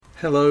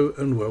Hello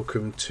and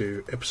welcome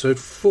to episode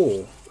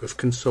 4 of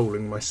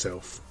Consoling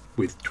Myself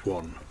with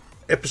Dwan.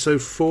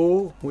 Episode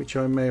 4, which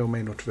I may or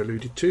may not have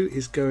alluded to,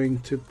 is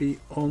going to be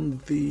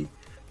on the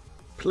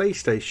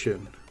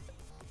PlayStation,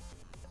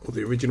 or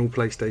the original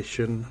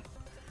PlayStation.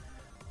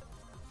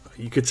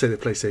 You could say the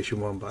PlayStation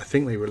 1, but I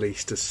think they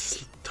released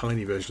a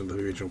tiny version of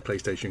the original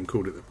PlayStation and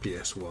called it the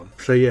PS1.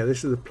 So yeah,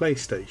 this is the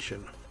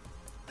PlayStation.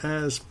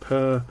 As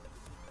per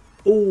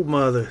all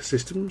my other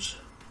systems,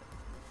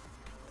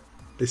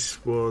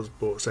 this was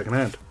bought second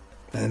hand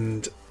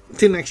and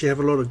didn't actually have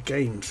a lot of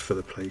games for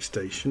the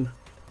PlayStation.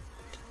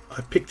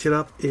 I picked it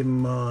up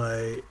in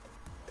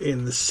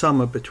the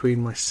summer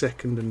between my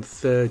second and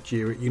third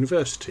year at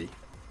university.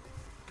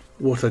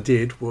 What I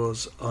did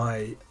was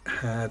I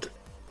had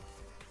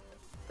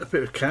a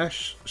bit of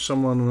cash.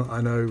 Someone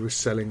I know was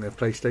selling their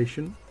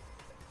PlayStation,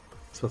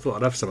 so I thought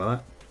I'd have some of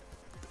that.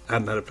 I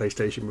hadn't had a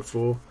PlayStation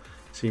before.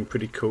 Seemed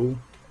pretty cool.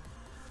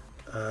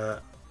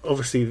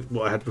 Obviously,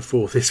 what I had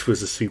before this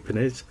was a Super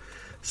NES,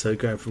 so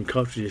going from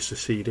cartridges to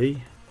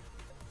CD,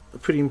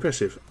 pretty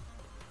impressive.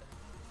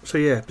 So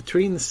yeah,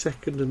 between the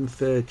second and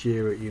third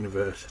year at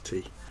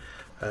university,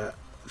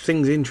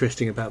 things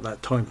interesting about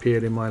that time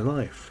period in my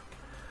life.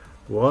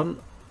 One,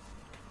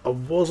 I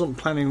wasn't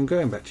planning on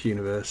going back to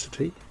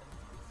university,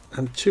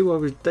 and two, I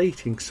was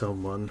dating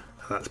someone.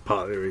 That's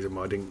part of the reason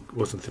why I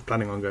wasn't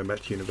planning on going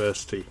back to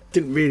university.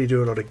 Didn't really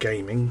do a lot of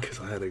gaming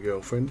because I had a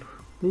girlfriend.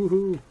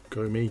 Woohoo,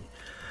 go me.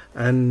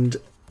 And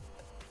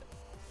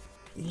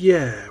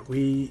yeah,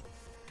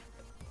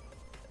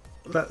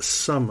 that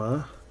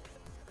summer,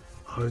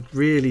 I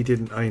really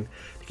didn't, to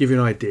give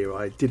you an idea,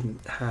 I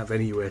didn't have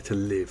anywhere to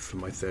live for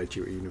my third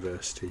year at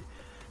university,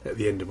 at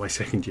the end of my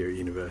second year at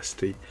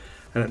university,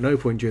 and at no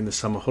point during the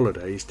summer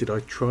holidays did I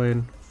try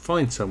and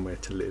find somewhere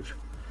to live,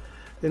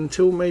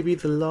 until maybe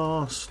the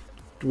last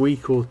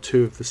week or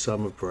two of the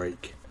summer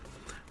break,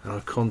 and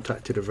I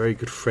contacted a very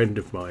good friend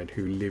of mine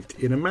who lived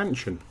in a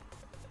mansion.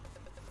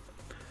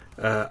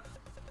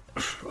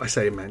 I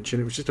say a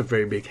mansion, it was just a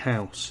very big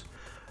house.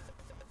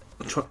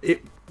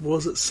 It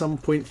was at some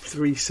point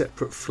 3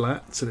 separate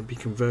flats and it'd be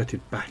converted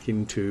back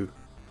into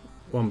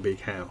one big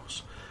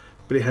house,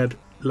 but it had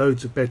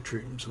loads of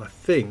bedrooms, and I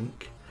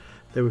think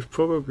there was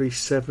probably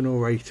 7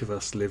 or 8 of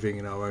us living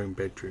in our own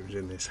bedrooms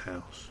in this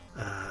house.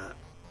 And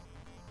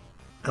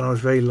I was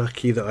very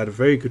lucky that I had a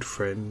very good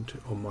friend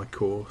on my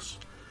course,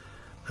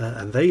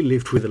 and they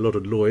lived with a lot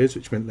of lawyers,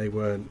 which meant they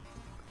were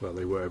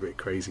a bit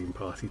crazy in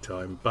party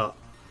time. But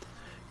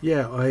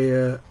yeah,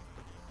 I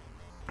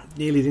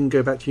nearly didn't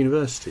go back to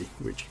university,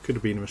 which could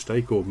have been a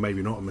mistake, or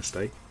maybe not a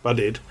mistake, but I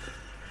did.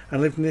 And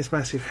I lived in this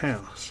massive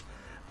house.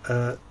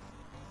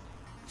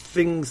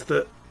 Things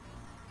that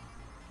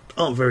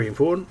aren't very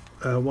important.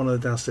 One of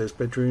the downstairs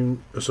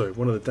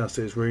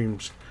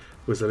rooms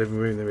was the living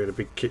room. Then we had a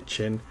big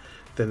kitchen.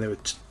 Then there were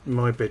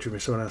my bedroom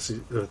and someone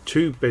else's. There were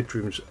 2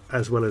 bedrooms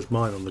as well as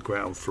mine on the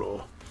ground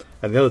floor.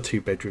 And the other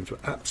 2 bedrooms were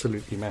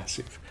absolutely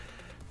massive.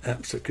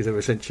 Because they were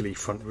essentially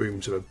front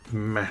rooms of a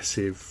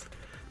massive,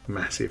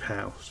 massive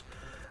house.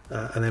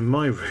 And then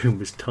my room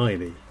was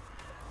tiny,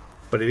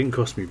 but it didn't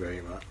cost me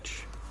very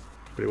much.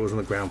 But it was on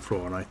the ground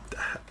floor, and I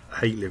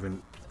hate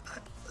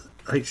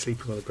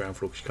sleeping on the ground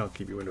floor because you can't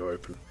keep your window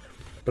open.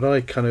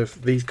 But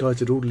these guys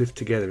had all lived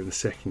together in the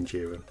second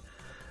year, and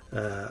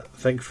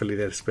thankfully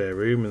they had a spare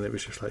room, and it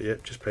was just like,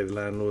 yep, just pay the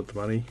landlord the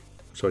money.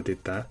 So I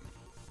did that.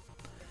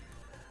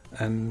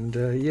 And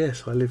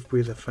yes, I lived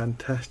with a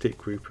fantastic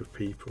group of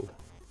people.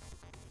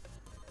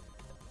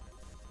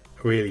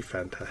 Really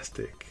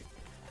fantastic.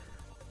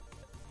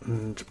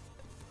 And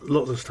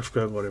lots of stuff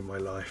going on in my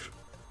life.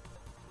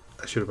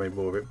 I should have made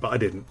more of it, but I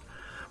didn't.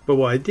 But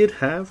what I did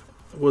have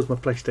was my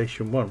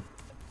PlayStation 1.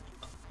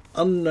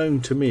 Unknown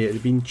to me, it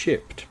had been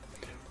chipped,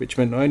 which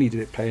meant not only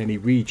did it play any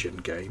region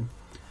game,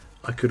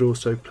 I could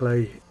also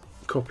play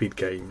copied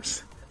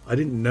games. I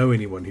didn't know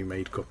anyone who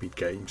made copied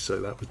games,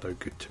 so that was no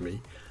good to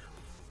me.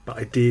 But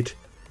I did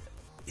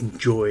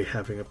enjoy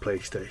having a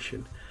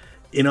PlayStation.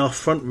 In our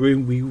front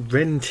room, we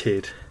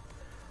rented...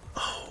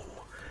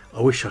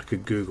 I wish I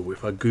could Google.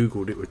 If I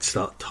Googled, it would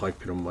start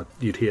typing on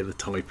you'd hear the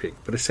typing.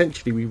 But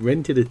essentially, we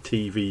rented a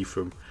TV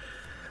from...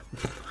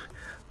 I'm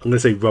going to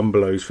say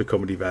Rumbelows for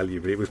comedy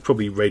value, but it was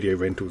probably Radio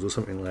Rentals or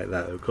something like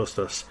that. It would cost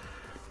us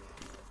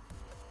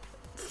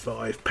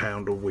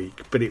 £5 a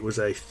week. But it was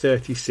a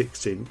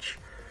 36-inch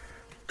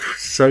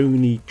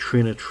Sony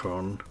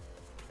Trinitron.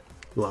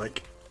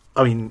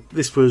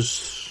 This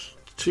was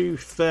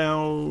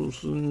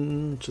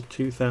 2000 to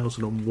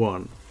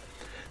 2001.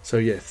 So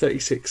yeah,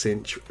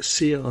 36-inch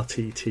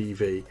CRT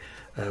TV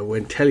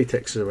when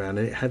teletext was around,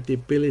 and it had the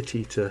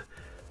ability to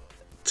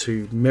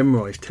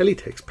memorise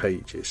teletext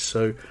pages.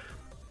 So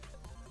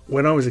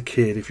when I was a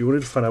kid, if you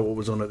wanted to find out what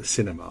was on at the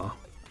cinema,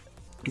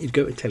 you'd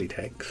go to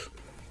teletext,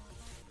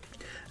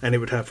 and it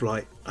would have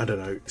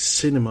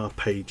cinema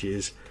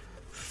pages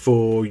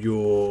for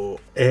your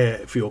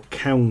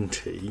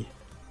county.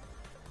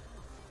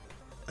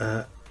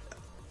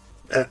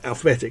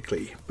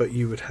 Alphabetically, but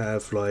you would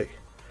have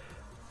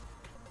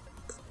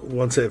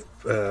one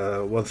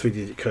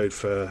 3-digit code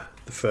for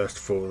the first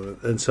four,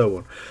 and so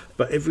on.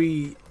 But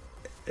every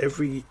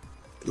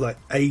like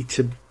A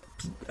to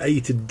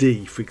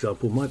D, for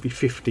example, might be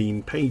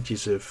 15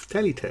 pages of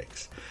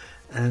teletext.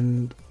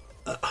 And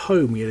at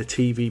home, we had a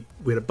TV,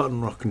 we had a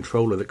button rock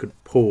controller that could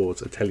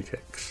pause a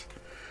teletext,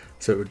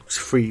 so it would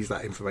freeze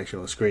that information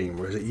on the screen.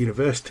 Whereas at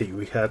university,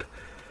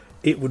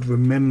 it would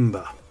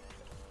remember.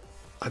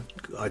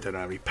 I don't know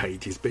how many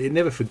pages, but it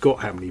never forgot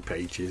how many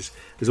pages,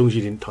 as long as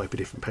you didn't type a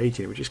different page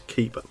in. It would just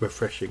keep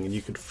refreshing, and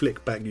you could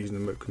flick back using the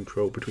remote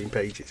control between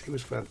pages. It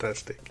was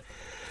fantastic.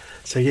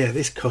 So yeah,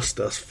 this cost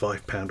us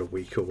 £5 a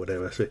week or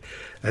whatever,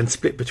 and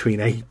split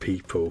between 8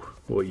 people.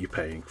 What are you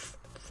paying?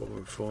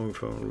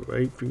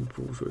 8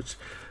 people, so it's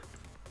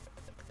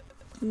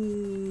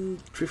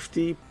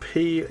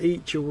 50p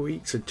each a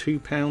week, so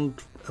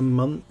 £2 a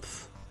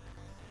month.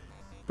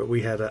 But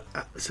we had it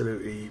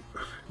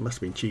must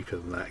have been cheaper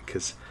than that,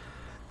 because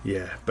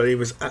but it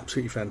was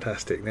absolutely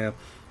fantastic. Now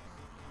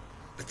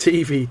the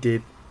TV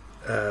did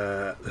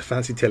the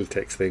fancy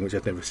teletext thing, which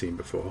I'd never seen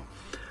before.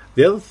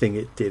 The other thing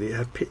it did, it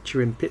had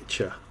picture in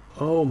picture.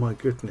 Oh my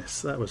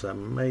goodness, that was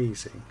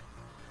amazing.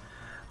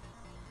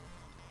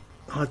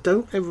 I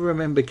don't ever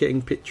remember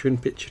getting picture in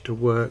picture to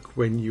work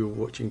when you were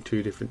watching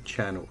 2 different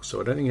channels, so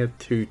I don't think it had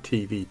 2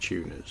 TV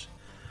tuners.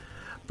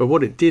 But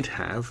what it did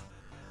have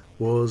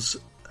was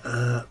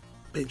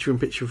picture in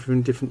picture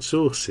from different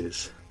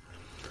sources.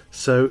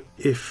 So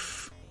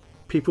if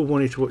people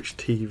wanted to watch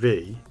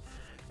TV,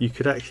 you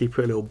could actually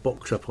put a little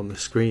box up on the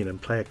screen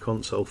and play a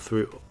console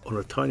through on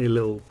a tiny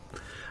little,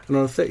 and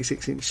on a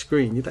 36-inch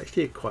screen you'd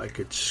actually get quite a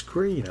good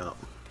screen up.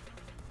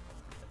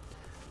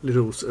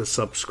 Little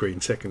sub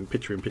screen, second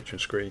picture in picture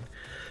screen.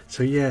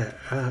 So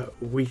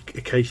we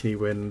occasionally,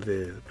 when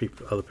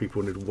other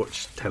people wanted to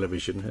watch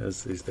television,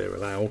 as is they're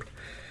allowed,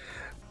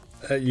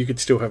 you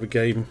could still have a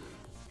game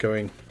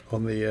going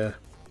on the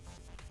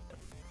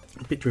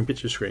picture in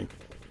picture screen.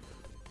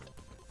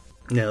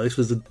 Now this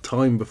was the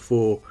time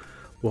before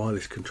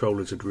wireless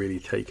controllers had really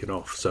taken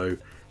off, so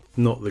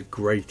not the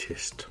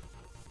greatest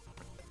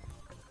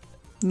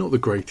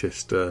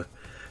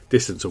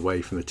distance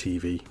away from the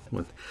TV.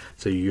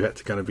 So you had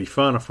to kind of be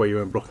far enough where you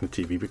weren't blocking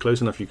the TV, but close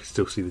enough you could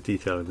still see the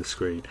detail in the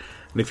screen.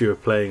 And if you were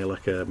playing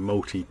like a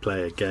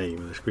multiplayer game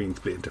and the screen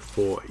split into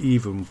 4,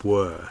 even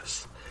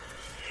worse.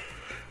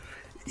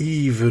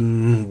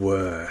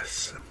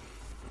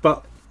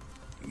 But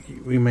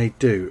we made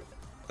do.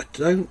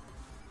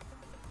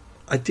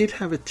 I did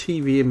have a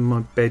TV in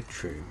my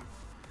bedroom,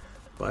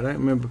 but I don't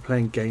remember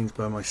playing games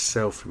by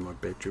myself in my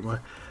bedroom. I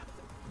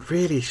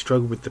really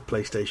struggled with the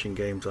PlayStation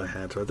games I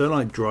had. So I don't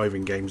like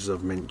driving games, as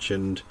I've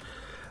mentioned,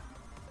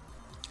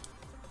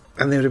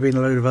 and there would have been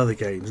a load of other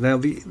games. Now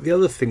the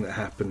other thing that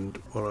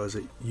happened while I was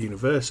at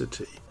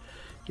university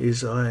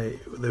is there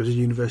was a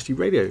university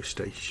radio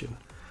station,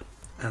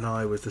 and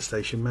I was the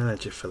station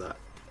manager for that.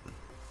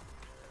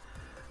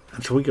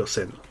 And so we got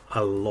sent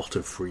a lot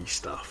of free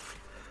stuff.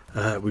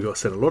 We got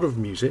sent a lot of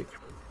music,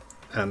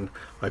 and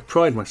I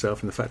pride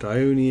myself in the fact I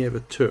only ever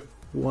took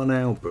one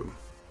album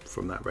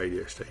from that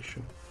radio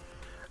station.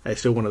 And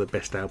it's still one of the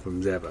best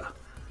albums ever.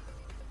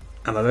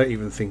 And I don't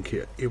even think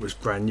it was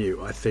brand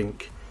new. I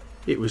think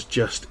it was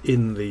just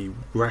in the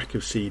rack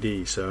of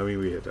CDs. So I mean,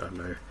 we had, I don't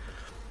know,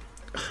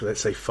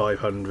 let's say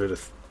 500,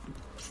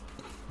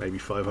 maybe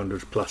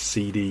 500 plus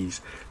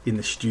CDs in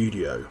the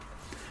studio,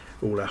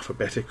 all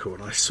alphabetical.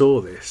 And I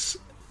saw this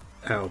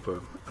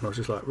album and I was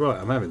just like, right,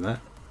 I'm having that.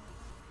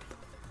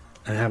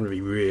 And it happened to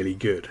be really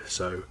good.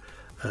 So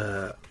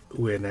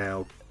we're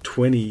now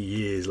 20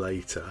 years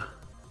later,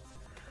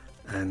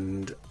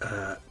 and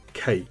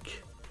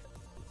Cake,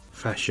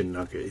 Fashion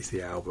Nugget is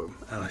the album,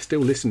 and I still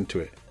listen to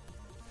it.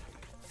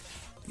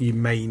 You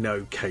may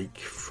know Cake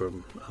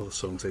from other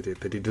songs they did.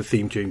 They did the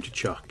theme tune to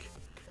Chuck.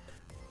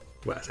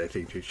 Well, I say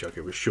theme tune to Chuck,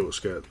 it was Short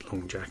Skirt,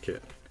 Long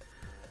Jacket.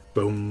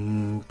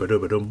 Boom,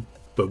 ba-da-ba-dum,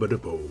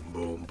 ba-ba-da-boom,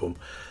 boom, boom.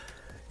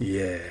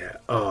 Yeah.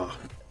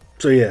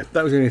 So yeah,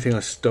 that was the only thing I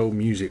stole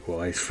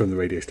music-wise from the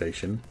radio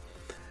station.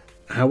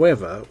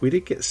 However, we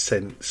did get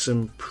sent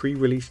some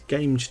pre-release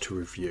games to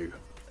review.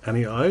 And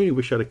I only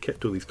wish I'd have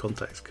kept all these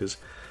contacts, because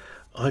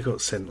I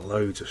got sent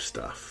loads of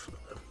stuff.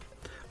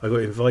 I got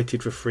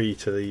invited for free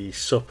to the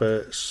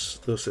Super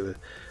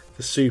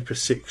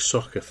 6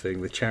 soccer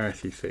thing, the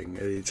charity thing.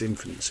 In its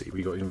infancy,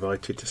 we got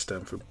invited to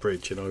Stamford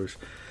Bridge, and I was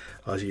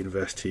at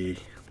university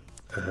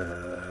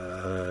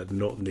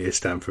not near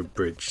Stamford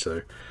Bridge,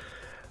 so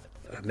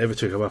I never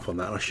took him up on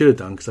that. And I should have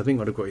done, because I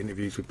think I'd have got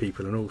interviews with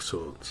people and all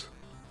sorts.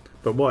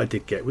 But what I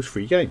did get was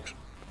free games.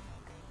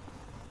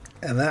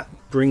 And that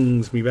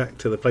brings me back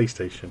to the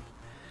PlayStation.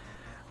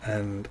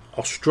 And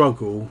I'll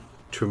struggle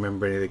to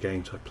remember any of the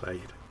games I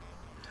played.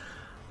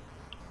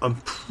 I'm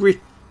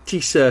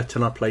pretty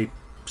certain I played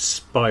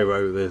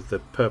Spyro, the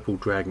Purple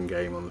Dragon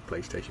game on the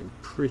PlayStation.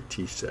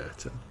 Pretty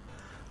certain.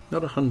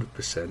 Not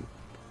 100%.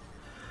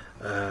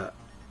 Oh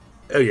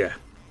yeah,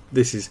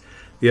 this is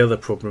the other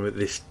problem at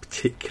this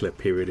particular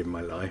period in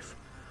my life.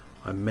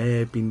 I may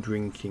have been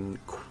drinking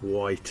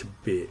quite a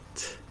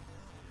bit.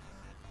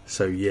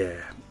 So yeah,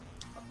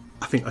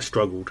 I think I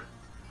struggled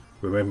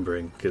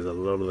remembering, because a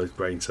lot of those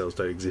brain cells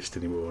don't exist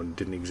anymore and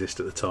didn't exist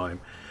at the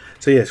time.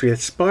 So yes, we had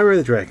Spyro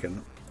the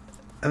Dragon,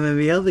 and then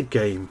the other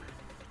game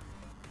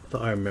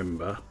that I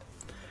remember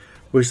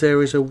was there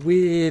was a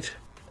weird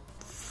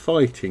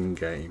fighting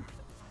game,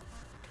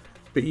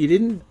 but you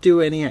didn't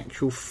do any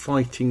actual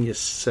fighting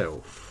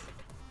yourself.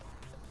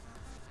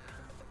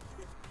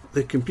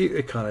 The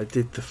computer kind of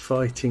did the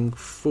fighting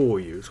for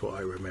you, is what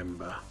I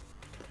remember.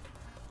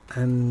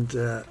 And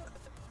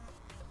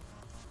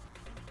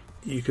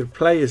you could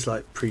play as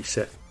like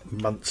preset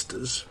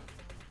monsters.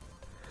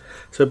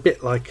 So a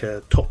bit like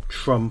a Top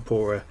Trump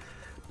or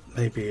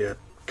maybe a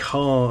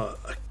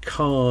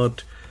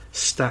card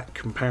stack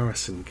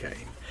comparison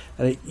game.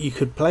 And you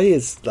could play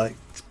as like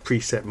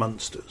preset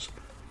monsters.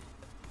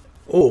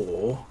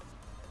 Or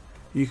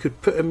you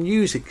could put a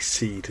music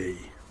CD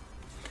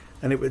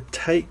and it would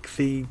take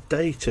the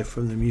data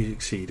from the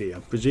music CD.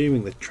 I'm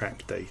presuming the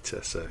track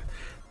data, so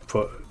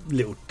put a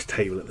little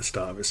table at the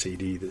start of a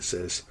CD that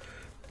says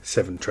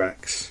 7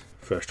 tracks,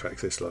 first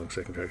track's this long,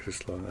 second track's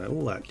this long,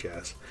 all that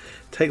jazz.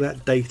 Take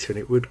that data and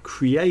it would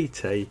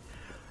create a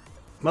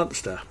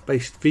monster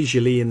based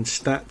visually and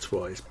stats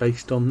wise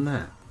based on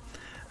that.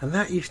 And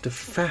that used to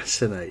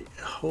fascinate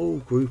a whole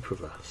group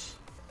of us.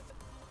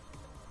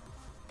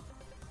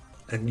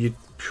 And you'd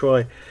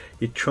try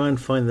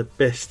and find the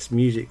best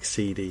music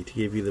CD to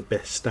give you the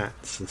best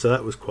stats, and so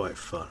that was quite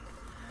fun.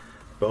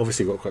 But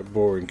obviously it got quite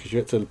boring because you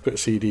had to put a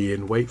CD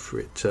in, wait for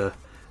it to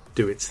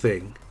do its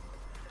thing,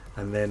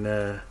 and then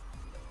let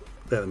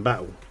them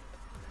battle.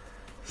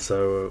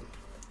 So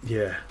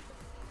yeah,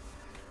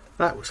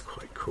 that was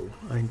quite cool.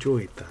 I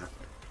enjoyed that.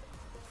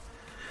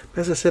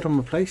 But as I said on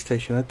my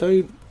PlayStation, I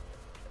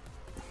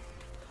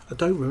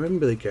don't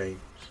remember the games.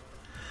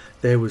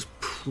 There was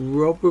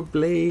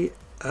probably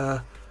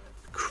a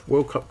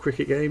World Cup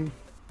cricket game.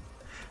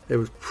 There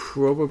was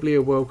probably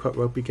a World Cup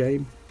rugby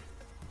game.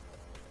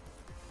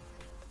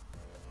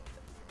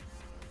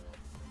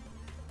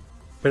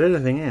 But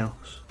anything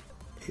else,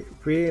 it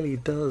really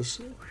does.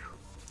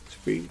 It's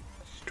really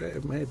straight out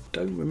of my head.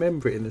 Don't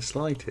remember it in the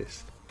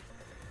slightest.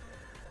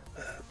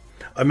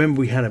 I remember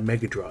we had a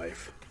Mega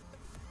Drive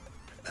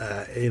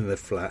in the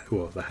flat,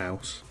 or the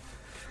house,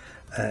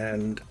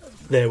 and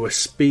there were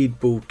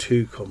Speedball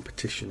 2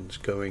 competitions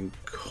going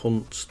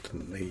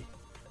constantly.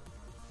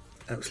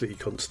 Absolutely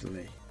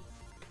constantly.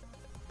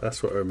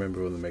 That's what I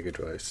remember on the Mega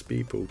Drive.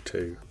 Speedball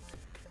 2.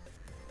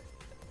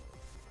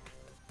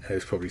 There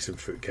was probably some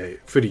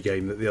footy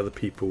game that the other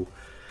people,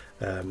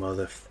 my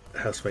other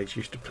housemates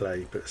used to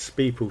play, but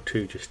Speedball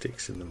 2 just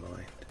sticks in the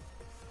mind.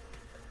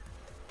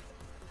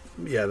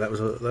 Yeah, that was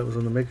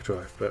on the Mega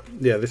Drive. But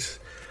yeah,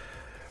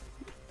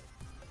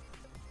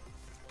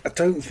 I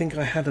don't think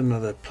I had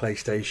another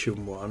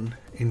PlayStation 1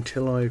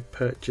 until I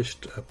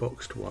purchased a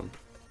boxed one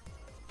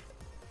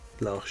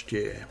last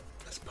year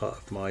as part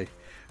of my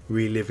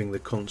reliving the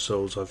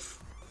consoles I've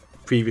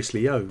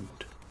previously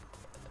owned.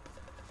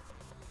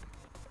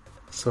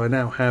 So I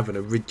now have an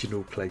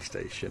original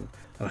PlayStation,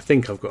 and I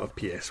think I've got a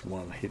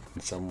PS1 hidden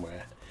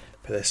somewhere,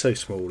 but they're so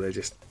small they're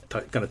just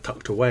kind of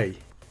tucked away.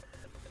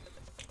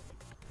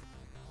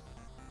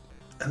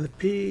 And the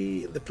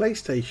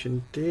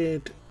PlayStation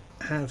did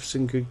have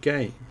some good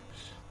games.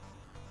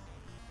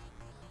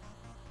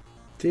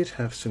 They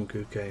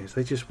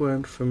just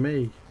weren't for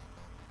me.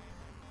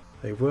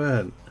 They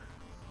weren't.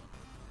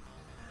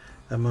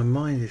 And my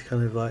mind is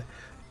kind of like,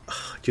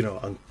 do you know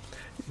what?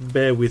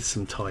 Bear with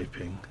some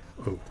typing.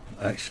 Oh,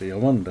 actually, I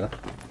wonder.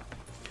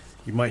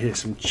 You might hear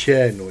some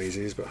chair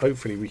noises, but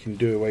hopefully we can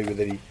do away with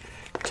any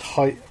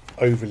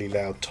overly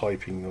loud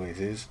typing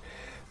noises.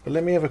 But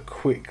let me have a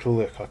quick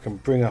look. I can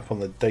bring up on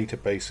the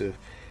database of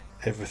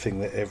everything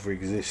that ever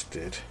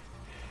existed.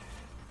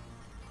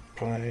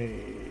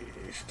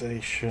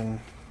 PlayStation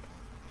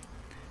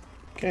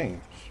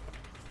games.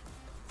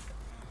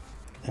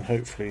 And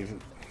hopefully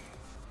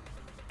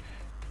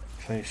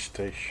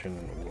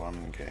PlayStation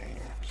 1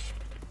 games.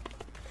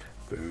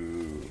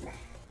 Boo.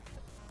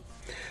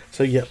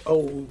 So yeah,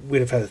 we'd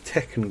have had a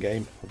Tekken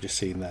game. I've just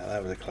seen that.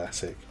 That was a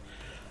classic.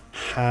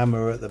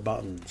 Hammer at the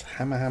buttons.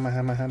 Hammer, hammer,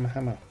 hammer, hammer,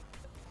 hammer.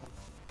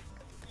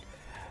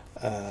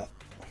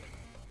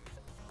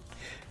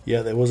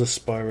 Yeah, there was a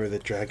Spyro the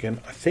Dragon.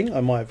 I think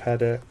I might have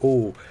had a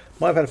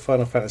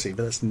Final Fantasy,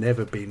 but that's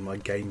never been my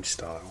game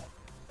style.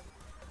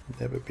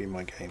 Never been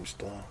my game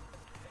style.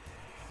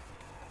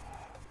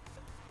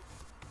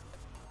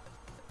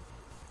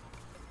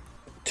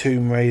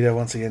 Tomb Raider,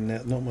 once again,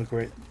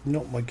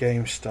 not my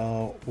game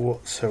style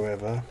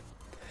whatsoever.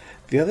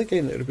 The other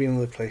game that would have been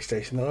on the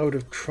PlayStation that I would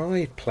have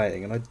tried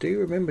playing, and I do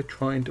remember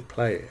trying to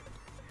play it,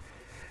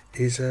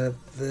 is a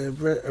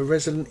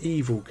Resident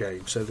Evil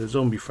game, so the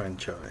zombie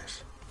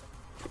franchise.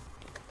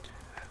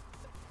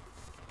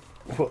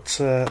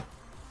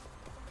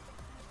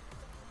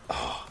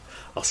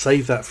 I'll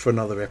save that for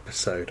another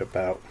episode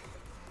about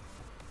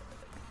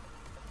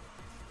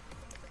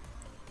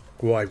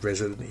why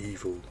Resident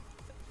Evil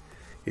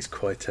is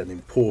quite an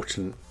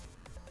important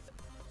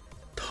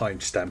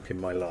timestamp in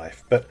my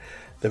life. But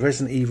the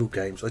Resident Evil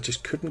games, I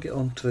just couldn't get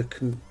onto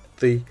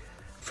the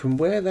from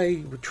where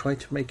they were trying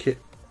to make it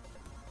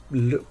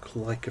look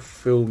like a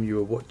film you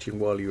were watching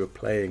while you were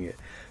playing it,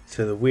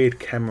 so the weird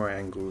camera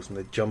angles and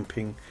the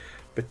jumping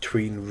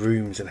between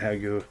rooms and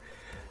how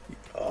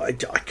I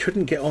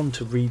couldn't get on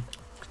to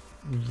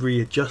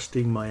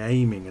readjusting my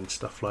aiming and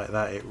stuff like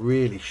that. It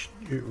really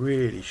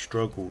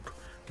struggled.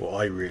 Well,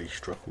 I really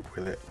struggled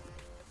with it.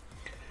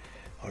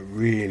 I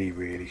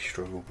really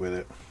struggled with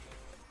it.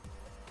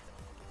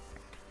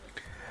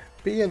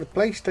 But yeah, the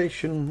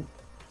PlayStation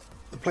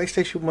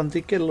 1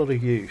 did get a lot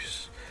of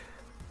use.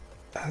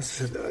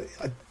 As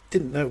I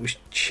didn't know it was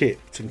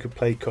chipped and could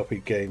play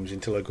copied games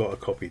until I got a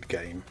copied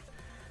game,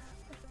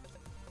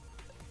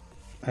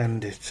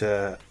 and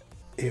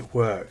it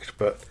worked.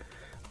 But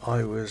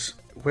I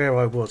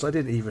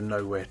didn't even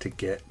know where to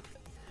get.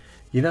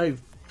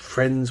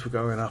 Friends were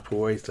going up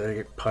always to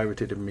get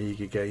pirated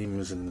Amiga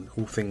games and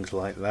all things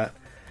like that.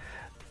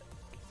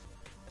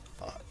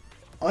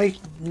 I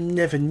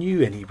never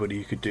knew anybody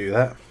who could do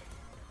that.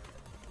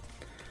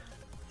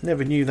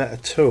 Never knew that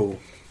at all.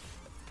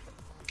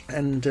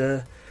 And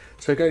so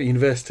I go to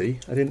university.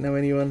 I didn't know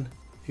anyone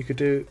who could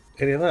do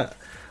any of that.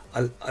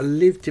 I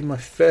lived in my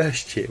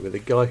first year with a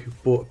guy who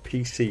bought a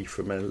PC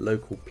from a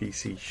local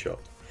PC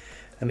shop,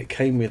 and it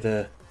came with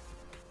a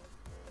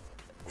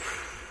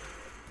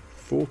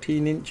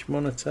 14-inch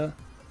monitor,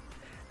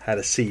 had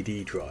a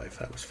CD drive.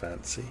 That was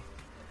fancy.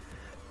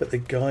 But the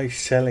guy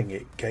selling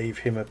it gave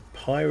him a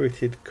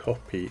pirated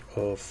copy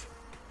of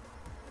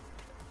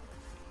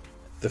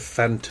The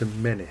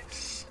Phantom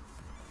Menace.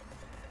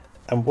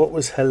 And what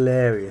was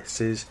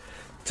hilarious is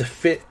to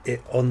fit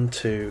it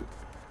onto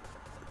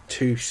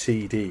 2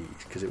 CDs,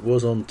 because it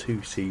was on 2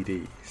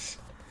 CDs,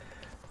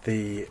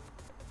 the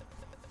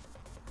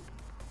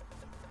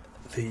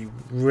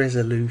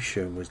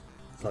resolution was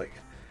like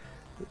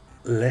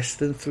less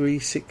than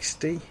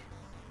 360.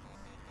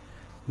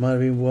 Might have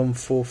been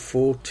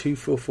 144,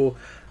 244.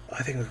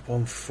 I think it was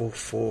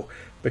 144,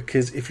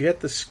 because if you had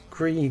the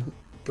screen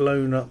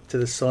blown up to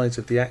the size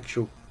of the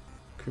actual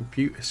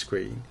computer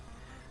screen,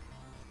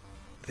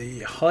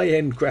 the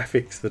high-end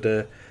graphics that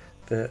are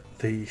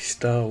the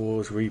Star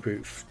Wars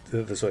reboot,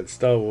 the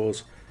Star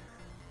Wars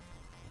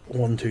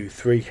 1, 2,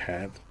 3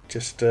 had,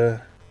 just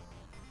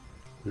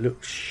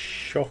looked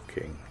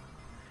shocking.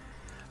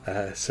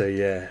 So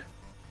yeah,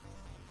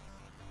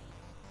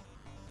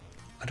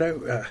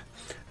 I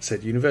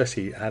said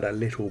university had a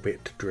little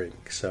bit to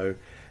drink. So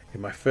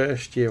in my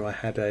first year, I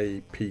had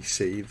a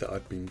PC that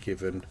I'd been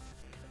given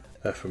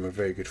from a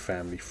very good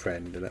family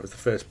friend, and that was the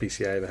first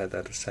PC I ever had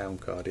that had a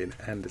sound card in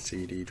and a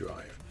CD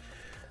drive.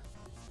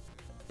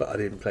 But I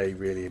didn't play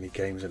really any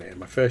games on it. In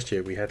my first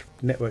year, we had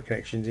network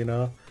connections in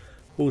our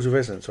halls of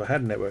residence, so I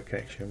had a network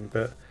connection,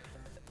 but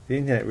the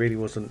internet really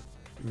wasn't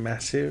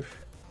massive.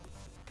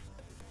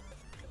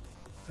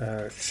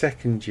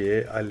 Second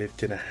year, I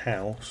lived in a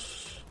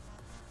house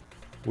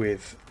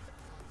with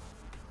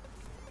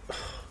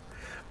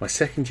my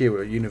second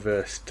year at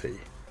university.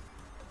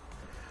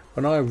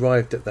 When I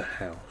arrived at the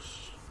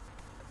house,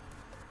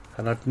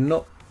 and I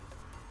don't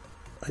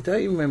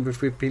even remember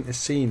if we'd been to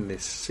see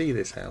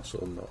this house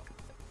or not,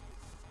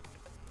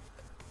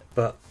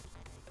 but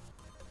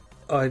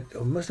I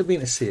must have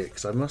been to see it,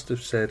 because I must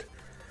have said,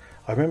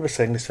 I remember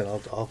saying, listen,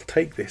 I'll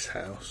take this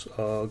house,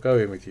 I'll go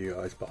in with you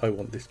guys, but I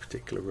want this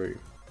particular room.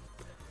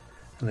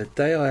 And the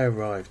day I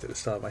arrived at the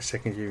start of my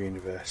second year of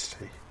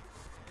university,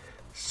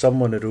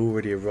 someone had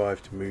already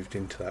arrived and moved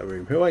into that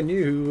room, who I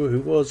knew, who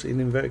was, in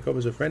inverted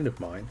commas, a friend of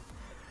mine.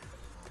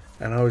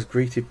 And I was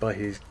greeted by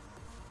his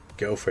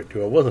girlfriend,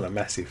 who I wasn't a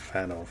massive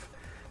fan of,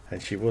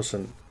 and she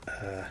wasn't.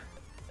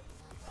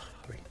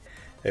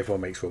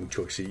 Everyone makes wrong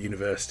choices at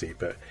university,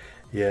 but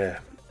yeah.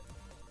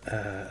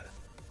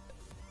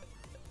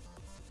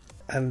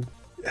 And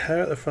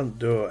her at the front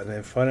door, and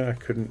then finding I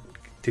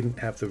didn't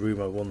have the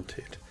room I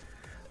wanted,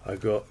 I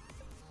got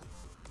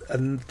a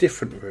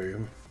different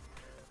room,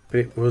 but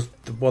it was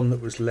the one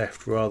that was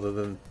left rather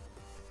than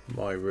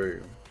my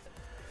room.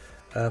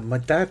 My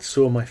dad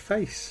saw my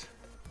face,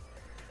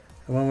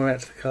 and when we went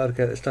to the car to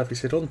get the stuff, he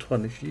said,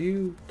 Antoine, if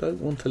you don't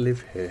want to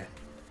live here,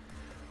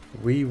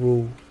 we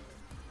will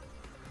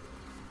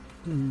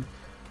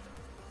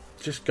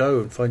just go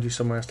and find you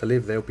somewhere else to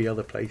live. There'll be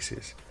other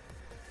places.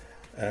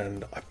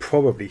 And I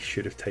probably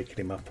should have taken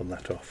him up on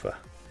that offer,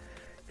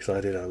 because I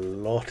did a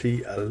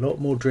lot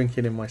more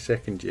drinking in my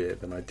second year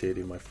than I did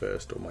in my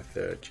first or my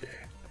third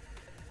year.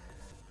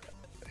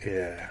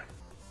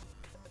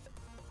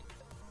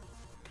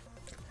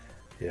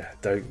 Yeah,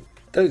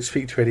 don't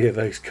speak to any of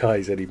those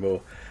guys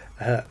anymore.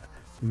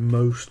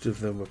 Most of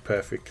them were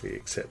perfectly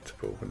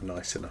acceptable and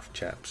nice enough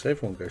chaps.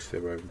 Everyone goes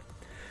through their own.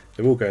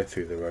 They're all going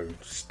through their own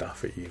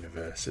stuff at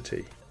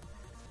university.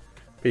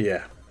 But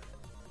yeah,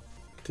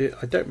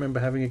 I don't remember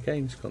having a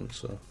games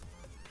console.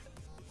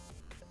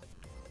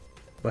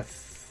 My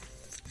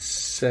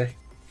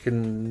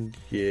second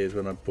year is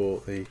when I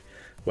bought the.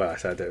 Well, I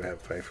said I don't have a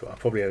play for. I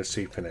probably had a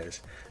Super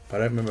NES, but I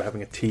don't remember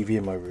having a TV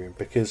in my room,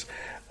 because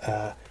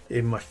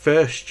in my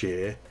first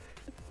year,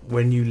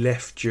 when you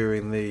left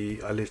during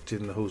I lived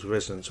in the halls of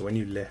residence, so when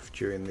you left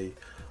during the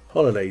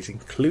holidays,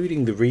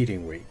 including the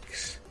reading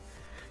weeks,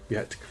 you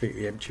had to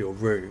completely empty your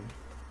room.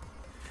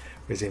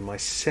 Whereas in my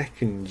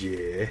second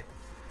year,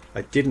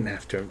 I didn't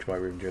have to empty my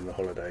room during the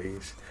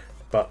holidays.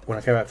 But when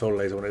I came back for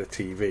holidays, I wanted a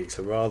TV.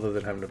 So rather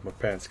than having my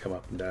parents come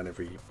up and down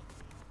every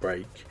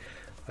break,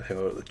 I think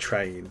I got the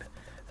train.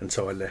 And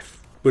so I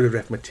would have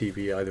left my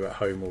TV either at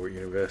home or at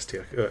university.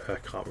 I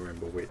can't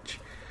remember which.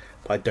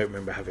 But I don't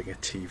remember having a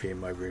TV in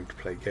my room to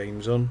play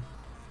games on.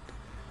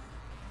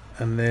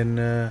 And then,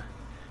 and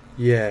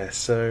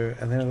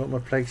then I got my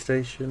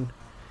PlayStation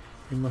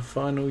in my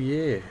final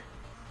year.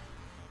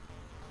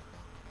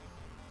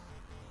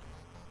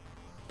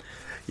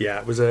 Yeah,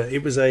 it was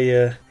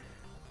a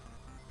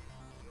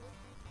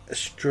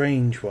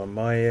strange one.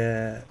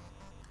 A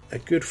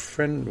good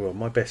friend, well,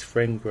 my best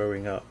friend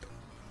growing up.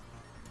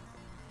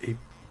 I'm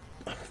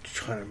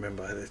trying to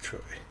remember.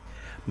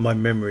 My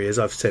memory, as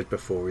I've said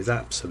before, is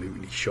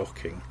absolutely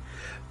shocking.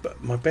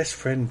 But my best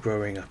friend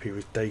growing up, he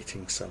was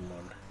dating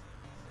someone.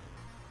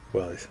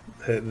 Well,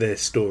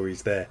 there's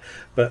stories there,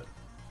 but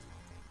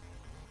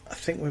I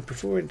think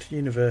before he went to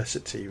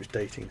university, he was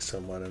dating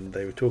someone, and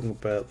they were talking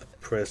about the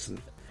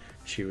present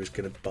she was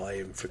going to buy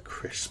him for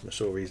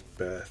Christmas or his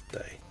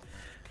birthday.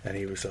 And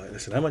he was like,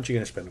 listen, how much are you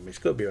going to spend on me? It's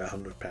got to be about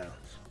 £100.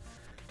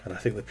 And I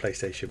think the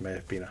PlayStation may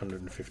have been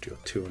 150 or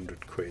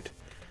 200 quid.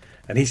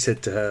 And he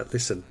said to her,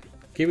 listen,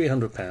 give me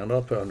 £100,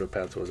 I'll put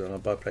 £100 towards it and I'll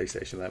buy a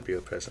PlayStation, that'll be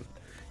your present.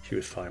 She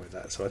was fine with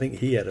that. So I think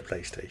he had a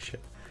PlayStation.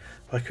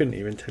 I couldn't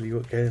even tell you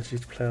what games he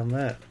used to play on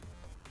that.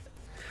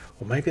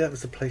 Or maybe that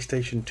was the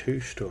PlayStation 2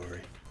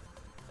 story.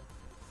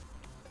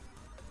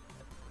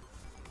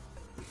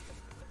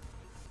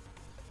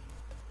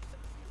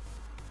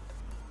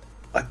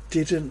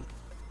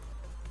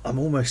 I'm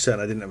almost certain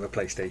I didn't have a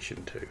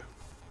PlayStation 2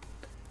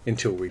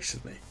 until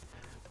recently.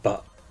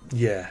 But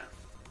yeah,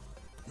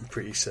 I'm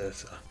pretty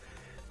certain.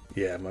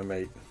 Yeah, my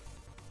mate.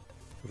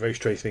 A very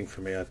strange thing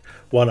for me. No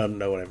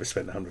one ever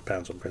spent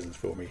 £100 on presents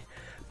for me.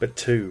 But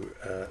two,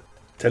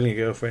 telling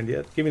your girlfriend,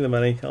 yeah, give me the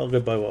money, I'll go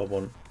buy what I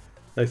want.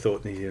 No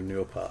thought needed on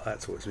your part.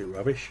 That's always a bit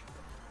rubbish.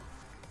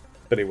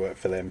 But it worked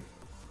for them.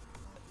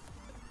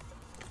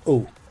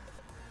 Oh,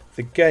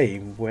 the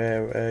game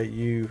where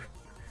you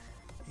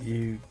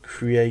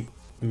create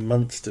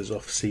monsters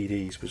off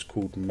CDs was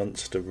called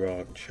Monster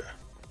Rancher.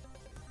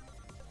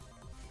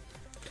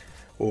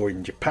 Or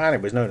in Japan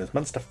it was known as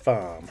Monster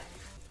Farm.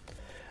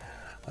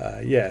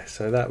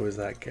 So that was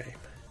that game.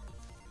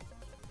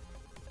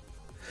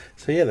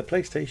 So yeah, the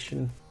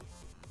PlayStation,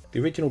 the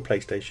original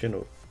PlayStation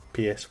or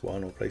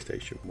PS1 or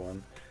PlayStation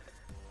 1,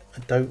 I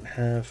don't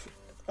have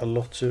a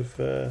lot of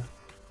to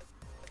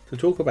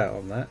talk about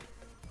on that.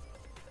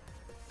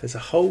 There's a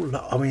whole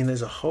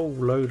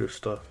load of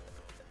stuff.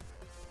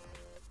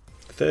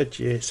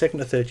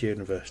 Second or third year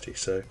university,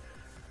 so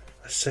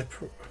a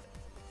separate.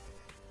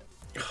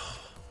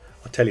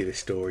 I'll tell you this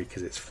story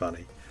because it's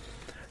funny.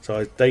 So I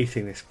was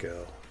dating this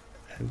girl,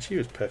 and she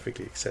was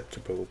perfectly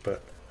acceptable,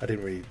 but I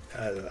didn't really,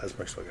 as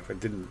most of my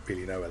girlfriends, didn't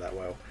really know her that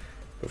well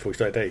before we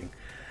started dating.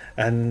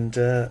 And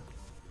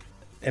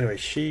anyway,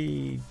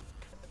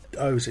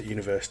 I was at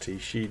university.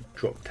 She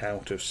dropped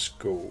out of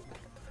school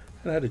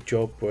and had a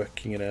job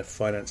working in a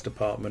finance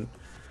department.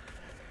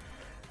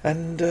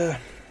 And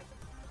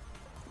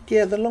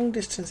the long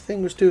distance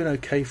thing was doing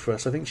okay for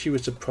us. I think she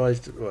was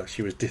surprised. Well,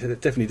 she was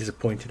definitely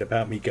disappointed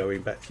about me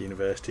going back to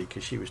university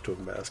because she was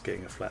talking about us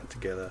getting a flat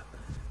together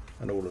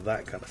and all of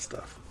that kind of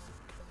stuff.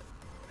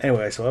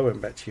 Anyway, so I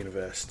went back to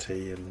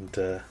university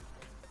and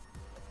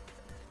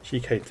she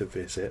came to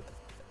visit.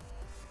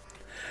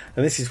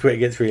 And this is where it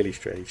gets really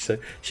strange. So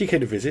she came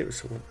to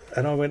visit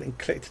and I went and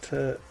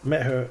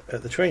met her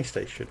at the train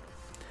station.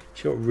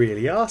 She got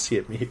really arsey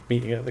at me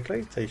meeting at the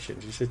train station.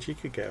 She said she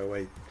could get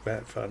away,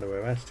 find her way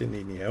around. She didn't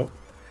need any help.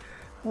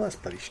 Well, that's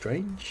bloody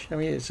strange. I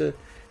mean, it's a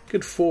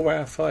good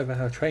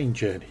 5-hour train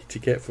journey to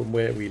get from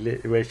where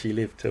she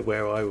lived to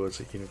where I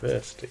was at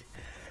university.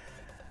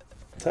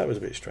 So that was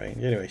a bit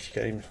strange. Anyway, she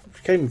came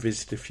and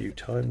visited a few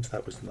times.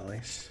 That was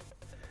nice.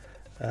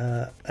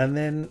 And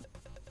then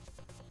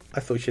I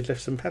thought she'd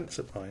left some pants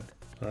at mine.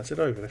 And I said,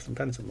 oh, you left some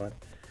pants at mine.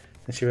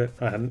 And she went,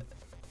 I hadn't.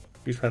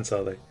 Whose pants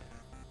are they?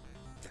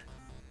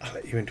 I'll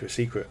let you into a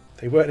secret.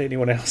 They weren't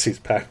anyone else's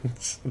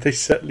pants. They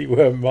certainly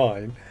weren't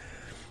mine.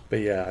 But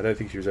yeah, I don't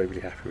think she was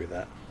overly happy with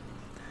that.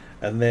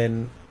 And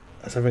then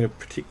I was having a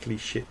particularly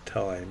shit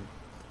time.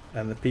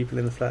 And the people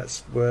in the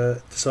flats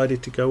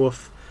decided to go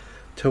off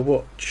to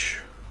watch.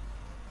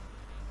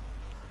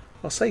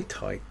 I'll say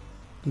Titanic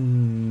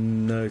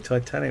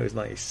was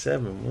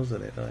 97,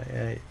 wasn't it?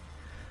 98.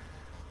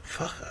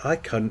 Fuck, I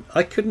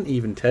couldn't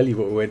even tell you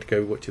what we went to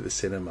go watch at the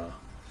cinema.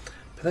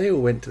 But they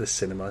all went to the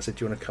cinema. I said,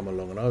 do you want to come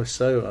along? And I was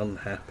so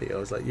unhappy. I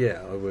was like,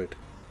 yeah, I would.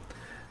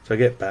 So I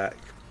get back,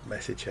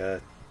 message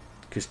her,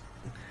 because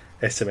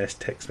SMS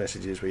text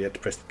messages where you had to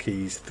press the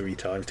keys 3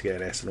 times to get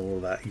an S and all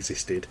of that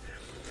existed.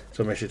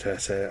 So I messaged her,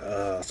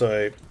 said, so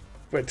I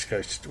went to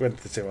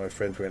the cinema with my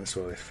friends, we went and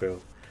saw this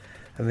film.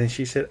 And then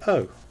she said,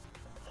 oh,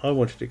 I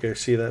wanted to go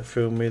see that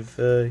film with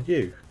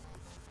you.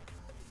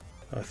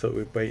 I thought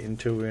we'd wait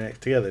until we were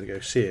next together to go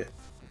see it.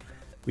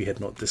 We had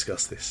not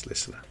discussed this,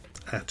 listener,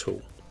 at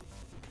all.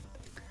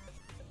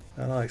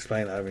 And I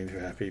explained that I'd been too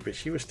happy, but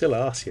she was still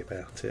arsy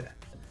about it.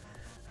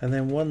 And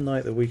then one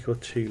night, a week or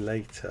two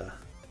later,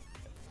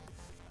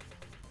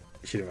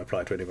 she didn't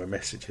reply to any of my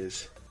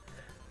messages.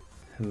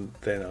 And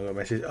then I got a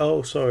message,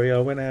 oh, sorry, I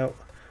went out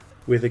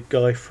with a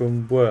guy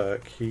from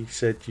work. He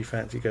said, you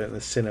fancy going to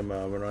the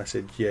cinema? And I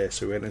said, yes.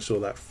 So we went and saw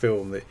that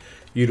film that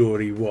you'd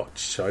already watched.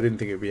 So I didn't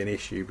think it would be an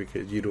issue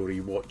because you'd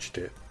already watched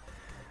it.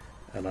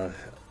 And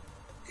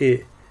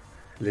it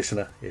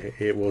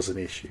was an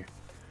issue.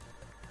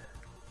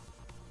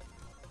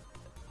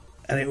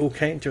 And it all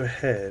came to a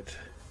head.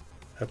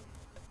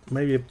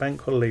 Maybe a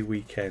bank holiday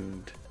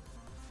weekend.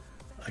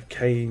 I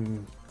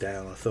came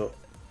down. I thought,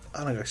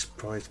 I'm going to go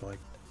surprise my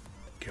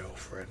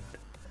girlfriend.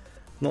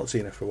 Not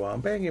seen her for a while.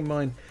 And bearing in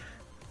mind,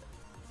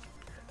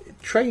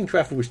 train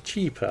travel was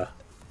cheaper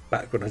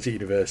back when I was at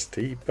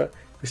university, but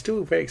it was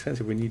still very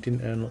expensive when you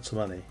didn't earn lots of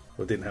money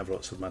or didn't have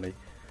lots of money.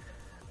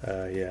 I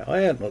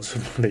earned lots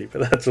of money,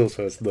 but that's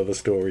also another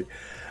story.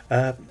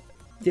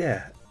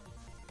 Yeah.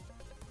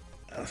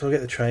 So I get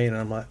the train and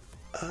I'm like,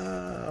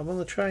 I'm on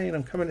the train,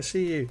 I'm coming to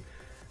see you.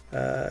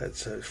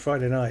 It's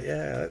Friday night,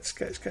 yeah, let's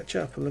catch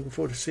up, I'm looking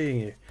forward to seeing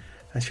you.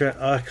 And she went,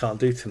 I can't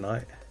do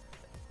tonight.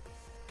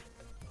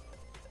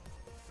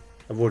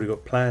 I've already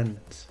got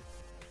plans.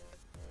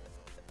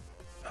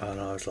 And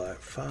I was like,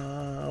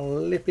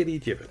 flippity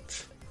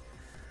gibbet.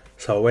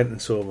 So I went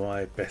and saw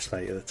my best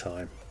mate at the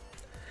time,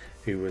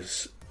 who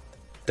was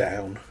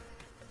down.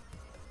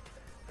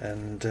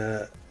 And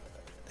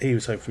he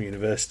was home from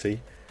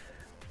university.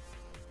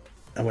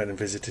 I went and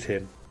visited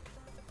him.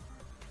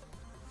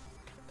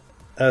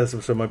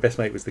 So my best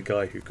mate was the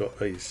guy who got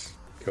his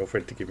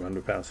girlfriend to give him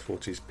 £100 for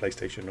his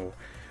PlayStation or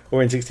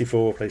N64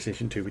 or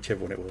PlayStation 2,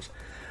 whichever one it was.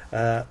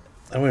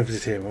 I went to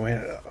visit him and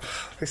went,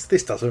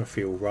 this doesn't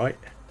feel right.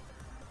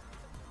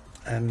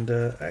 And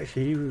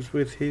actually he was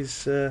with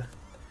his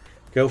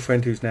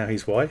girlfriend, who's now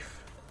his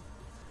wife.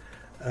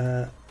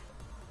 And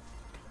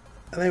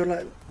they were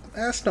like,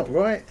 that's not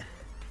right.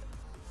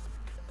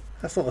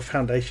 That's not the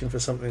foundation for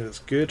something that's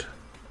good.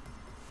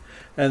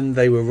 And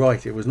they were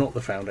right, it was not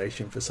the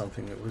foundation for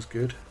something that was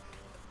good.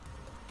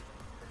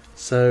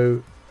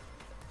 So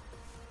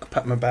I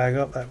packed my bag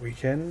up that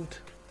weekend.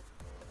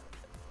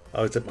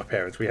 I was at my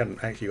parents', we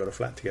hadn't actually got a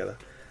flat together.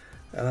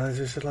 And I was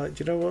just like,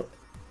 do you know what?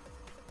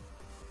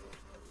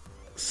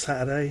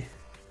 Saturday,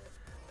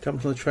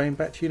 jumped on the train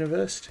back to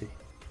university.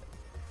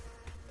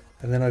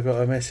 And then I got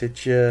a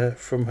message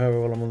from her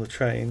while I'm on the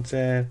train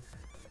saying,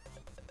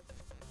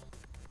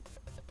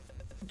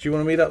 do you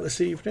want to meet up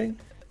this evening?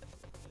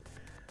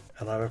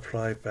 And I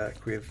replied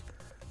back with,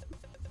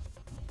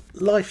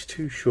 life's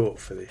too short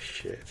for this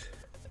shit.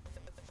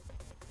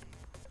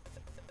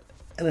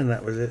 And then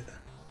that was it.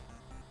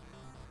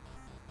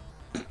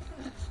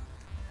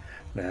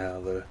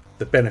 Now,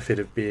 the benefit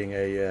of being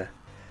a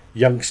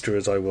youngster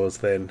as I was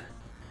then,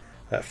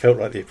 that felt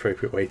like the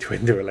appropriate way to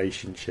end a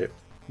relationship.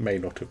 May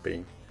not have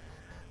been.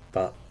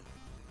 But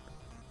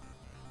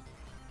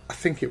I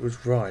think it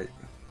was right.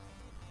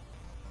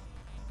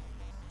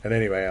 And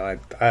anyway, I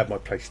had my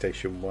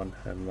PlayStation 1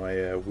 and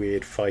my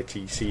weird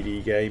fighty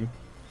CD game.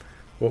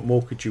 What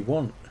more could you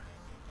want?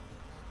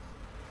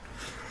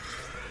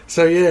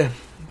 So yeah,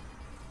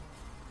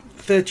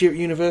 third year at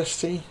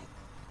university.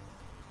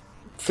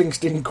 Things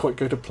didn't quite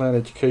go to plan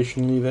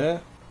educationally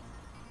there.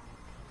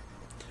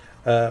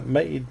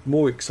 Made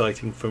more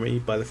exciting for me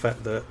by the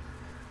fact that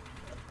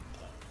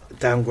I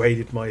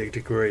downgraded my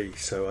degree,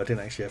 so I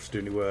didn't actually have to do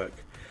any work.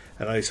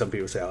 And I know some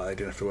people say, I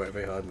didn't have to work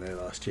very hard in there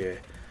last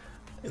year.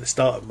 At the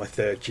start of my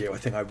third year, I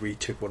think I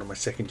retook one of my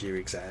second year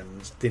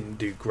exams, didn't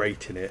do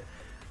great in it,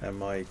 and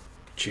my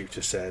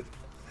tutor said,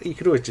 you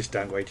could always just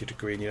downgrade your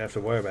degree and you don't have to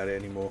worry about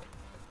it anymore.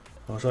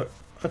 I was like,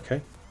 okay.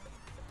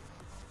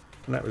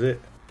 And that was it.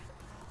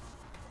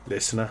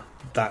 Listener,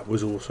 that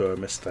was also a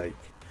mistake.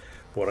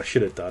 What I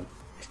should have done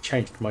is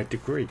changed my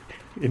degree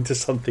into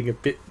something a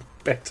bit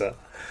better.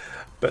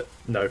 But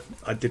no,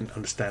 I didn't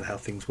understand how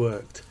things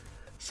worked,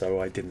 so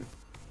I didn't.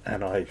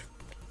 And I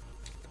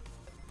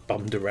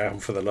bummed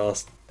around for the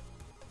last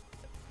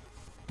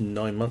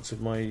 9 months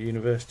of my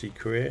university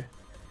career.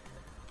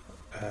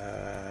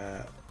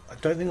 I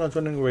don't think I was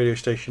running a radio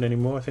station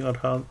anymore. I think I'd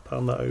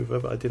palmed that over,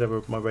 but I did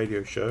have my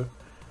radio show.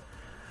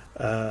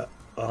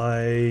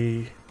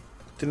 I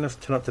didn't have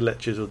to turn up to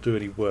lectures or do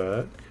any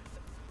work.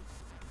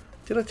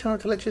 Did I turn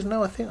up to lectures?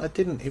 No, I think I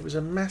didn't. It was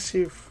a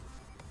massive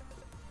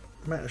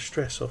amount of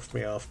stress off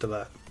me after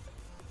that.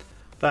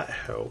 That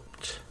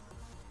helped.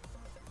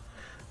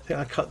 I think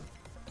I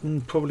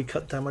probably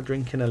cut down my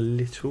drinking a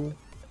little.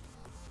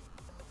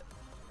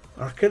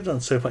 I could have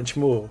done so much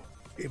more.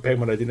 Back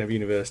when I didn't have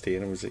university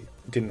and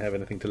didn't have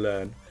anything to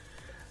learn.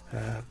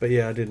 But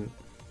yeah, I didn't.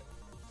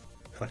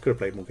 And I could have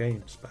played more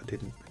games, but I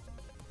didn't.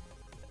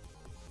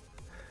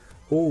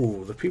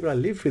 Oh, the people I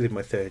lived with in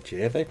my third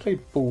year, they played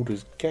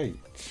Baldur's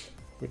Gate,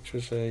 which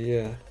was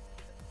a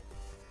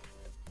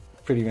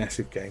pretty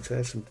massive game.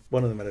 So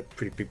one of them had a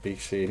pretty big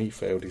PC, and he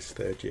failed his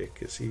third year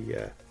because he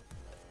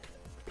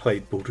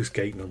played Baldur's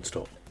Gate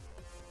non-stop.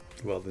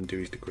 rather than do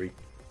his degree.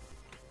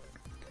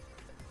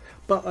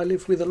 But I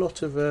live with a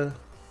lot of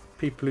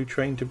people who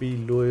train to be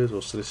lawyers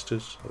or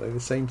solicitors. Are they the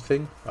same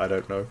thing? I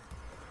don't know.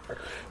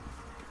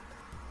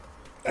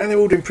 And they're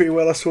all doing pretty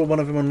well. I saw one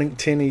of them on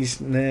LinkedIn.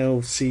 He's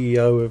now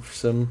CEO of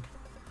some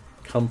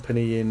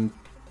company in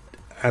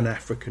an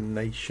African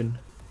nation.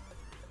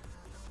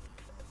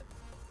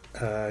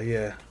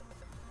 Yeah.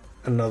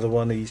 Another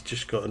one, he's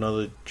just got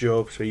another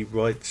job, so he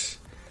writes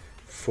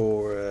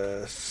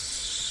for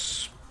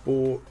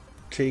sporting...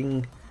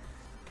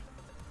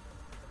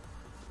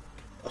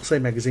 I'll say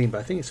magazine, but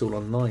I think it's all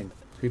online.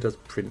 Who does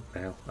print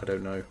now? I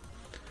don't know.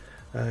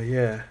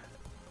 Yeah.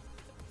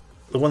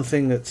 The one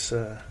thing that's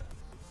I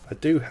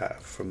do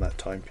have from that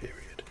time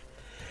period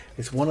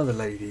is one of the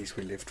ladies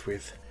we lived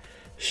with.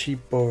 She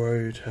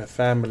borrowed her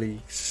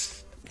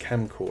family's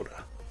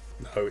camcorder.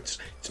 No, it's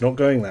not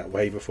going that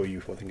way before you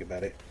think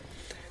about it.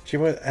 She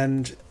went,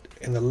 and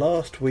in the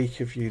last week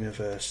of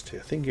university,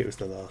 I think it was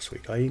the last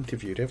week, I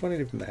interviewed everyone who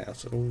lived in the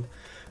house and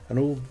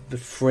all the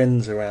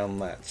friends around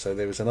that. So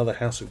there was another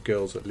house of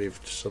girls that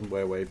lived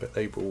somewhere away, but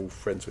they were all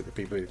friends with the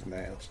people who lived in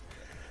the house.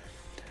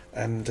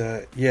 And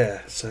I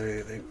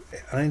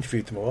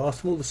interviewed them all,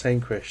 asked them all the same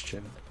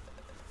question.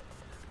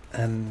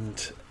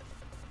 And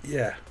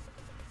yeah,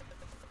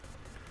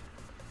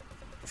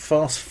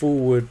 fast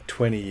forward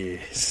 20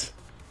 years,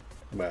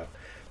 well,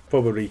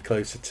 probably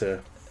closer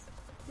to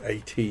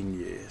 18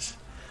 years,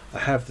 I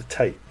have the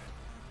tape.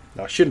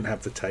 Now, I shouldn't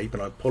have the tape,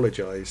 and I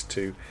apologise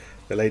to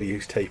the lady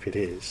whose tape it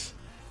is,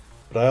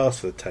 but I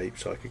asked for the tape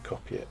so I could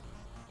copy it,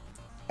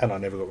 and I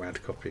never got around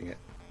to copying it.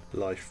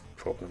 Life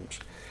problems.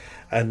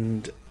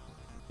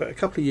 But a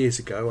couple of years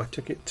ago, I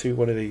took it to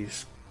one of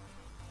these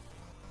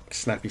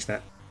snappy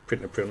snap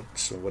printer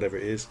prints or whatever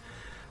it is,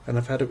 and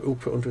I've had it all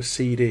put onto a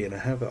CD, and I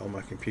have that on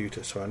my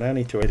computer, so I now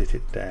need to edit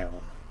it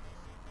down.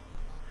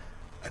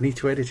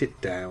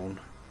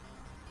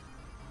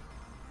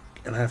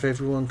 And have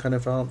everyone kind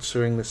of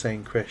answering the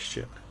same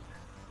question,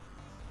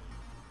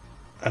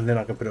 and then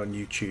I can put it on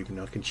YouTube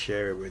and I can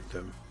share it with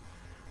them,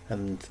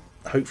 and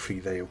hopefully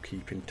they'll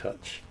keep in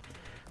touch.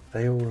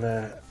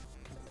 Hopefully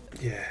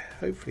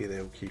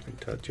they'll keep in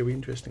touch. It'll be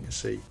interesting to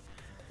see.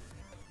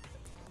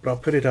 But I'll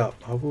put it up.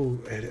 I will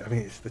edit. I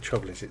mean, the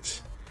trouble is,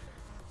 it's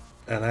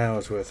an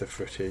hour's worth of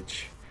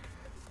footage.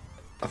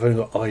 I've only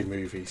got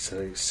iMovie,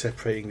 so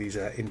separating these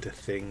out into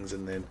things,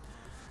 and then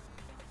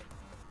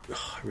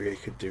I really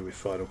could do with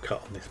Final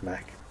Cut on this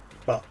Mac.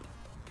 But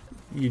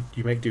you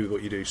make do with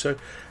what you do. So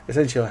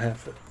essentially, I have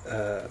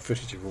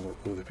footage of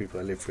all the people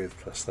I live with,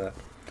 plus that.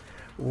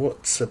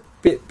 What's a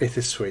bit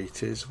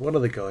bittersweet is one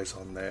of the guys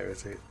on there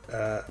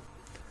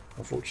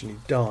unfortunately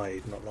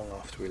died not long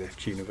after we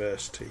left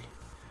university.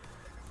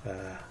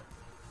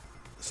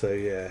 So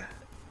yeah,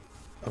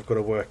 I've got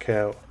to work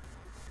out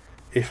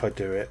if I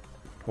do it,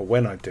 or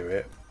when I do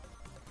it,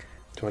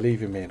 do I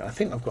leave him in? I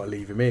think I've got to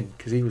leave him in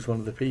because he was one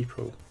of the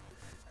people,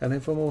 and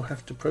everyone will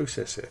have to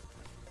process it.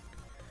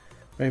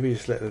 Maybe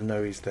just let them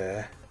know he's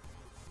there.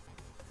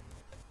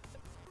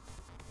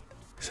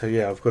 So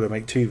yeah, I've got to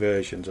make two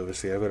versions.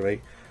 Obviously, I've got to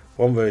make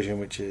one version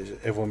which is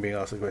everyone being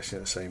asked the question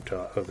at the same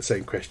time, or the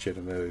same question,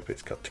 and those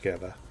bits cut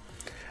together.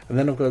 And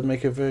then I've got to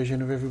make a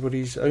version of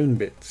everybody's own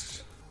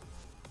bits,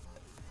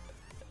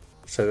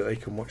 so that they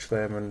can watch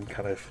them and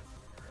kind of.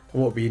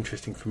 And what would be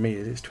interesting for me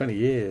is it's 20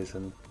 years,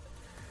 and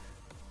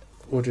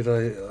where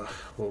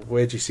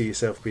do you see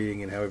yourself being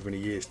in however many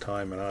years'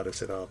 time? And I'd have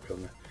said I'll be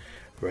on the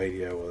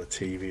radio or the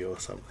TV or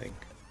something,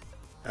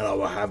 and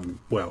I haven't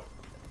been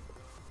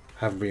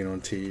on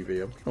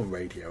TV. I've been on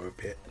radio a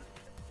bit,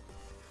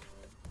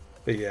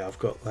 but yeah, I've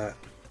got that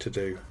to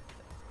do,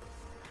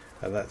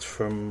 and that's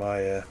from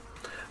my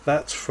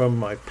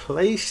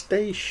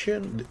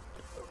PlayStation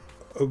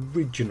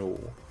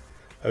original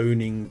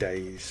owning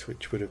days,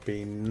 which would have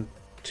been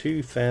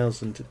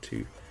 2000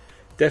 to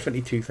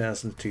definitely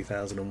 2000 to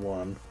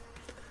 2001.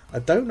 I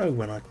don't know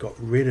when I got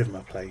rid of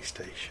my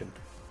PlayStation.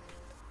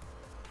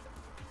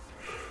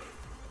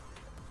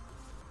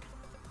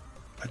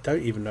 I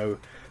don't even know.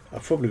 I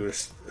probably would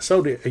have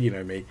sold it. You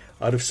know me.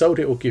 I'd have sold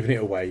it or given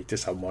it away to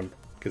someone,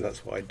 because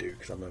that's what I do.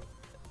 Because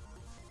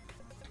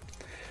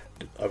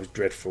I was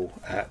dreadful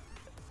at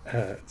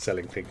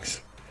selling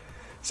things.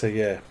 So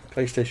yeah,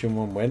 PlayStation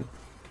 1 went.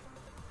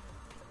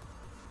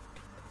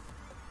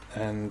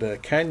 And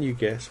can you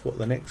guess what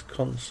the next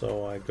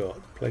console I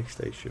got?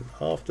 PlayStation.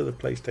 After the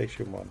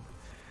PlayStation 1.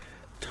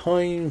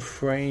 Time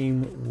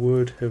frame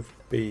would have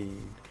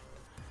been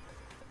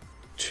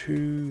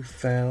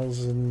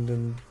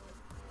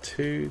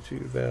 2002,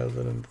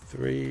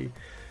 2003,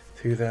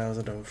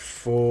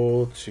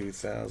 2004,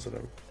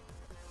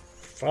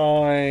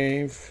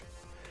 2005,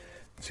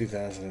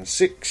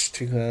 2006,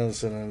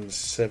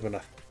 2007,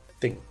 I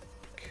think.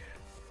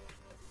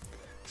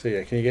 So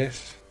yeah, can you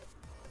guess?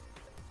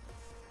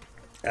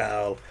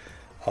 I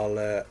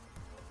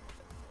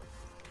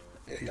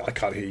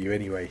can't hear you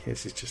anyway.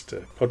 This is just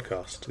a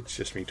podcast. It's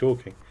just me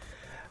talking.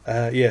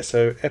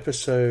 So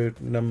episode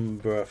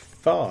number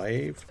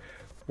 5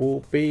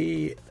 will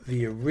be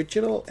the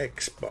original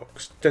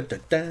Xbox.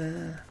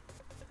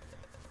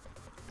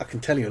 I can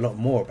tell you a lot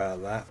more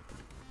about that.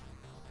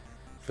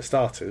 For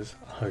starters,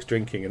 I was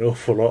drinking an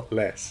awful lot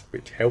less,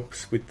 which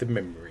helps with the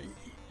memory.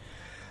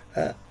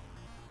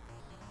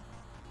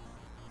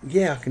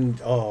 Yeah, I can.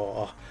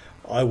 Oh,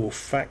 I will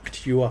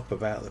fact you up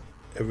about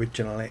the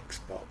original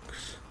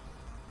Xbox.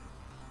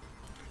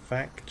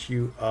 Fact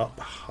you up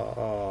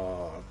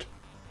hard.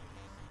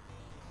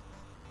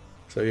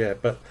 So yeah,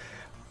 but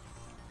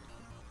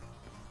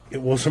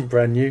it wasn't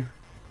brand new,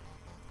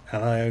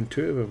 and I own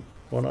two of them,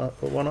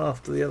 one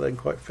after the other in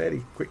quite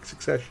fairly quick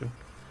succession.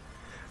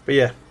 But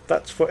yeah,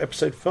 that's for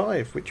episode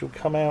 5, which will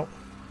come out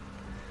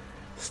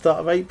start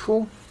of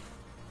April.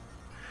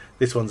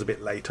 This one's a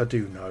bit late, I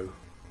do know.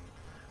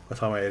 By the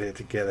time I edit it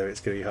together, it's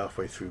going to be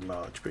halfway through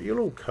March, but you'll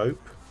all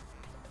cope.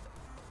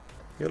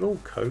 You'll all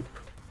cope.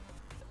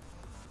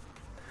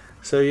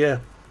 So yeah,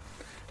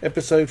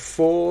 episode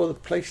 4, the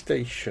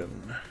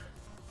PlayStation.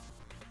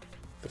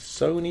 The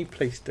Sony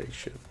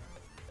PlayStation.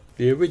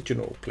 The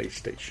original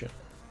PlayStation.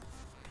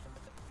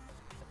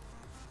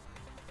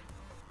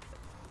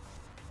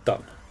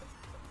 Done.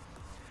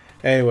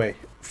 Anyway,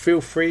 feel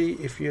free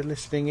if you're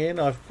listening in.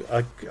 I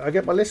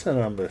get my listener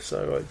number,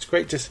 so it's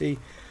great to see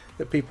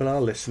that people are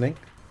listening,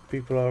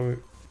 people are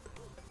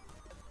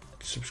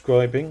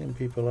subscribing, and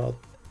people are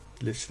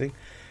listening.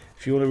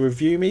 If you want to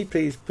review me,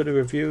 please put a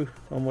review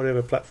on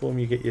whatever platform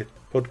you get your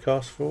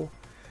podcast for,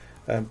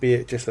 be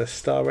it just a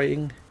star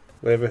rating,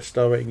 whatever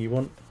star rating you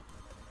want.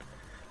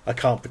 I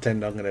can't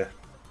pretend I'm going to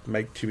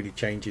make too many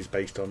changes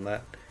based on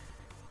that.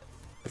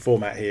 The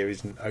format here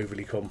isn't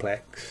overly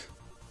complex.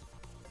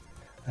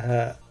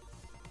 But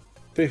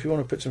if you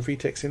want to put some free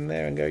text in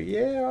there and go,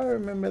 yeah, I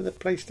remember the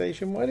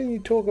PlayStation. Why didn't you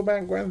talk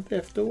about Grand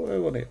Theft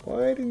Auto on it?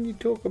 Why didn't you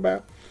talk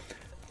about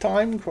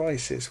Time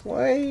Crisis?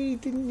 Why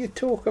didn't you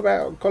talk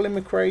about Colin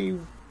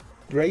McRae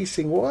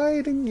Racing?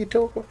 Why didn't you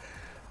talk about...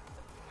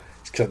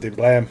 It's because I didn't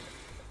play them.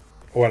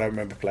 Or I don't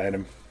remember playing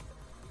them.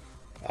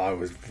 I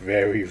was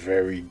very,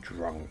 very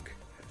drunk.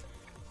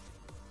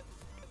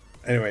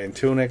 Anyway,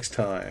 until next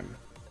time.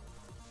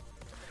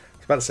 I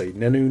was about to say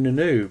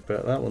Nanu,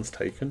 but that one's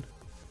taken.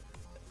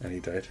 And he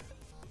died.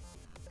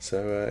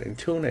 So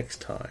until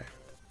next time.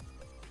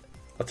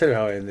 I'll tell you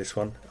how I end this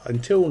one.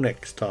 Until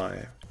next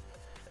time.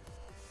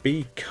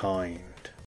 Be kind.